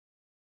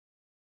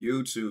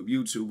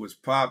YouTube was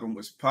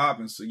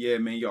popping. So yeah,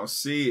 man, y'all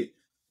see it.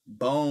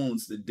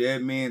 Bones, the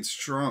Dead Man's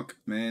Trunk,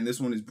 man. This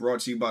one is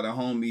brought to you by the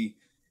homie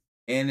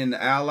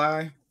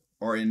AnnonAlly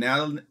or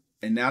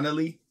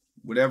AnnonAlly,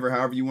 whatever,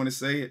 however you want to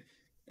say it.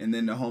 And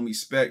then the homie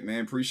Spec,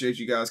 man. Appreciate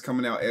you guys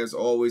coming out as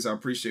always. I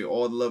appreciate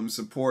all the love and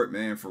support,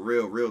 man. For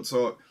real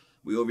talk.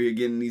 We over here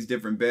getting these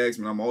different bags,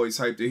 man. I'm always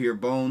hyped to hear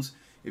Bones.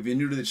 If you're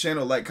new to the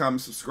channel, like,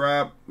 comment,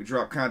 subscribe. We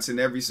drop content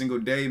every single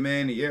day,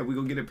 man. And yeah, we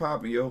gonna get it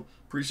popping, yo.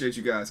 Appreciate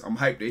you guys. I'm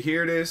hyped to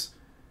hear this.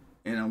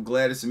 And I'm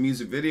glad it's a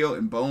music video.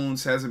 And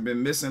Bones hasn't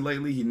been missing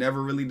lately. He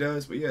never really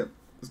does. But yeah,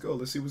 let's go.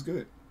 Let's see what's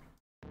good.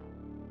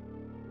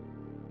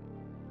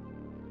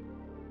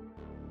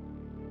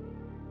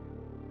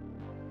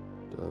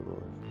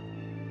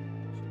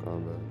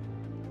 Combat,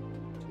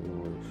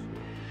 teamwork,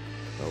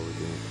 how we're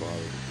doing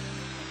quality.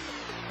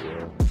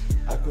 Yeah.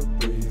 I could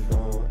breathe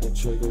on and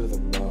trigger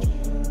them all.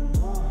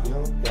 You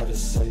don't gotta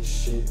say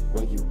shit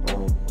when you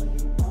own.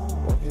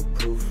 Walking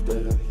proof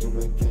that a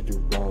human can do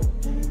wrong.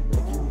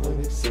 Make you an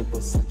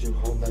example, send you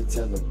home like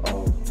tell them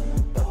all.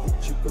 Thought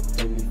that you could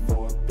pay me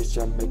for it,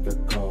 bitch, I make a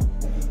call.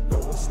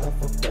 No, it's not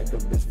for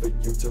backup, it's for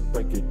you to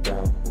break it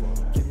down.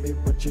 Give me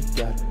what you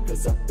got,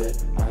 cause I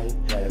bet I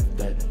ain't have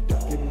that.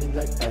 Don't give me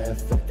like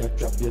affect, I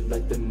drop you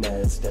like the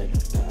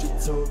NASDAQ.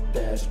 Digital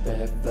dash,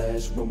 bad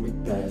flash when we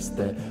pass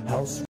that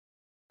house.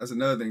 That's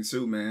another thing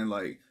too, man.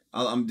 Like,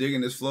 I'm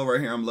digging this flow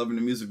right here. I'm loving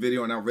the music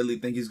video, and I really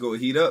think he's gonna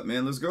heat up,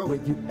 man. Let's go. Where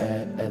you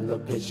at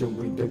location,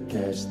 we the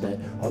cash that.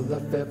 All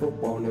I've ever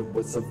wanted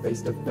was a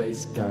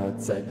face-to-face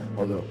contact.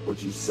 Hold up,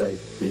 what you say,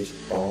 bitch?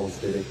 Balls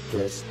didn't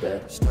catch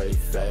that. Straight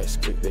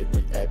fast, quick,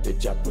 baby, at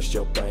bitch, I push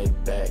your brain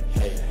back.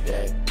 Hey,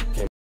 that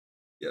came.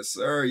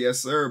 Yes,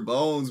 sir,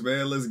 Bones,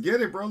 man. Let's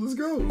get it, bro. Let's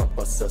go. My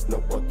busters, no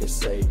one can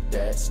say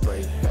that.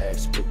 Straight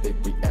fast, quick,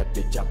 baby, at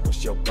bitch, I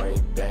push your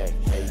brain back.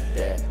 Hey,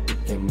 that.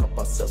 Came up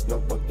ourselves, no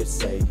one can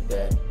say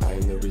that. I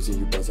ain't the reason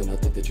you buzzing, I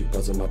think that you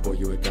buzzing, my boy,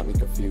 you had got me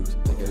confused.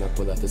 Thinking I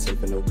pull out the safe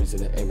for no reason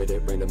to aim at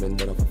it, bring them in,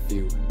 let off a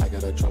few. I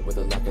got a trunk with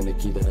a lock and a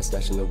key that I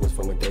stash in the woods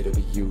from a day to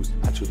be used.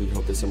 I truly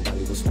hope that somebody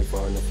will snipe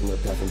far enough from the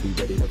path and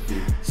be ready to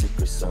view.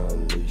 Secrets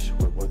unleashed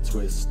with one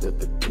twist of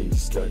the key.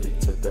 Study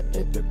to the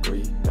nth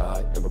degree,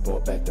 die and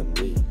report back to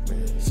me.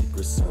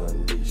 Secrets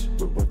unleashed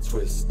with one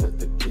twist of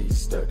the key.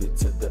 Study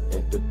to the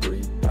nth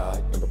degree,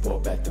 die and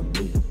report back to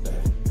me.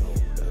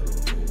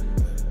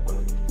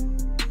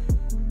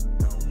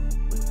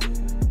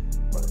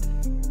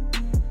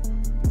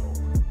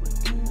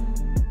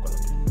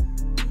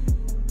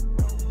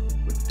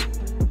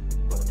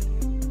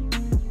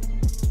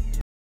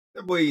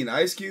 That boy eating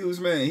ice cubes,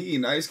 man. He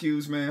eating ice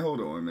cubes, man. Hold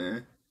on,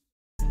 man.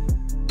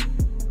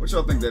 What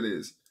y'all think that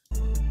is?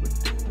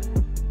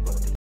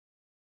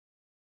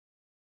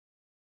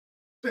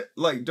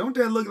 Like, don't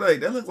that look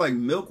like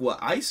milk with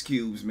ice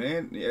cubes,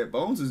 man? Yeah,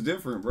 Bones is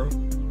different, bro.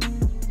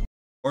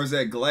 Or is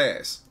that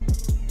glass?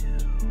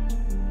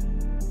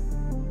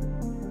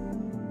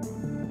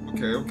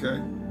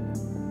 Okay.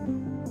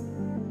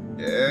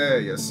 Yeah,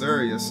 yes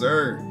sir.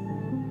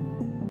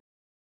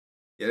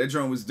 Yeah, that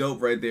drum was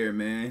dope right there,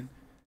 man.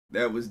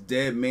 That was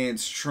Dead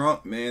Man's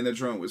Trunk, man. That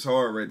drum was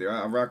hard right there.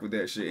 I rock with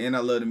that shit. And I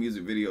love the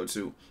music video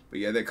too. But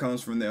yeah, that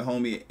comes from the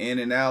homie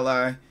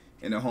AnnonAlly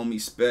and the homie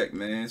Spec,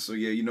 man. So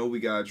yeah, you know we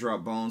gotta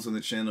drop Bones on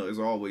the channel as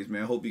always,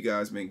 man. Hope you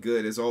guys been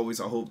good. As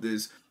always, I hope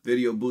this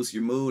video boosts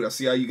your mood. I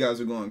see how you guys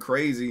are going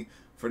crazy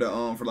for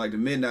the for like the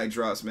midnight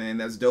drops, man.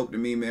 That's dope to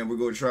me, man. We're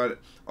gonna try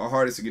our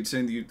hardest to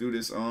continue through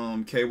this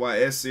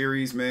KYS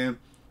series, man.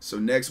 So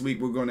next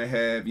week we're gonna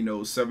have, you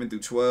know, 7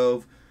 through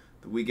 12.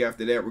 The week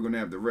after that, we're going to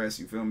have the rest,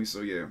 you feel me?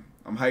 So, yeah,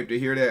 I'm hyped to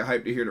hear that,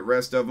 hyped to hear the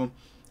rest of them.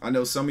 I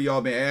know some of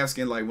y'all been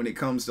asking, like, when it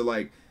comes to,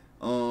 like,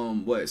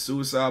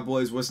 Suicide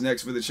Boys, what's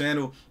next for the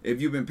channel? If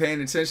you've been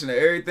paying attention to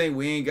everything,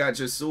 we ain't got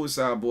just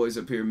Suicide Boys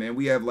up here, man.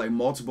 We have, like,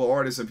 multiple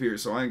artists up here.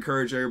 So I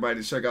encourage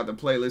everybody to check out the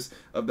playlist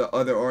of the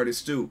other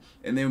artists, too.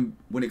 And then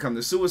when it comes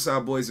to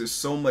Suicide Boys, there's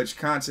so much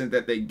content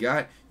that they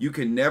got, you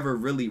can never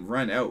really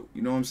run out.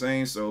 You know what I'm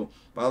saying? So,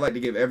 but I like to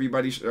give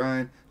everybody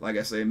shine. Like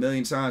I say a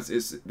million times,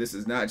 this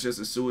is not just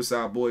a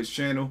Suicide Boys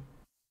channel.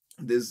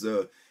 This is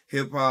a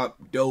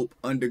hip-hop, dope,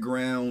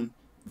 underground,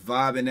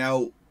 vibing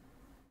out.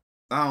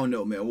 I don't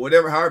know, man.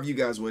 Whatever, however you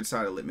guys would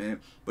title it,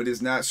 man. But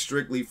it's not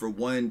strictly for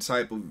one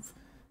type of,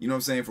 you know what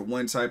I'm saying, for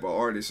one type of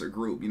artist or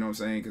group. You know what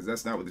I'm saying? Because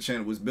that's not what the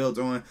channel was built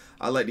on.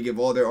 I like to give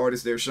all their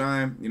artists their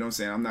shine. You know what I'm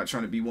saying? I'm not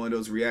trying to be one of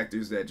those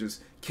reactors that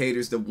just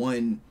caters to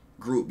one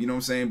group. You know what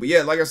I'm saying? But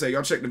yeah, like I said,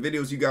 y'all check the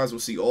videos. You guys will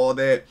see all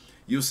that.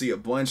 You'll see a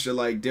bunch of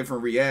like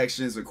different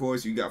reactions. Of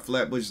course, you got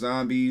Flatbush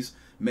Zombies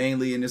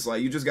mainly. And it's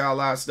like, you just got a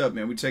lot of stuff,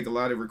 man. We take a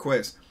lot of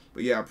requests.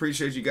 But yeah, I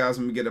appreciate you guys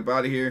when we get up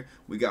out of here.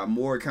 We got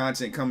more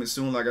content coming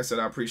soon. Like I said,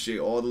 I appreciate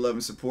all the love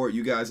and support.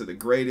 You guys are the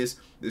greatest.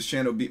 This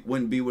channel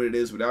wouldn't be what it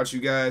is without you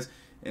guys.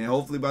 And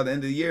hopefully by the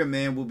end of the year,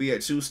 man, we'll be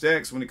at 2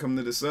 stacks when it comes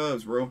to the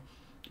subs, bro.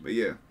 But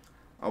yeah,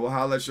 I will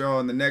holler at y'all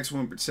on the next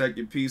one. Protect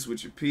your peace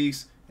with your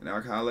peace. And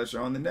I'll holler at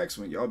y'all on the next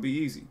one. Y'all be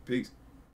easy. Peace.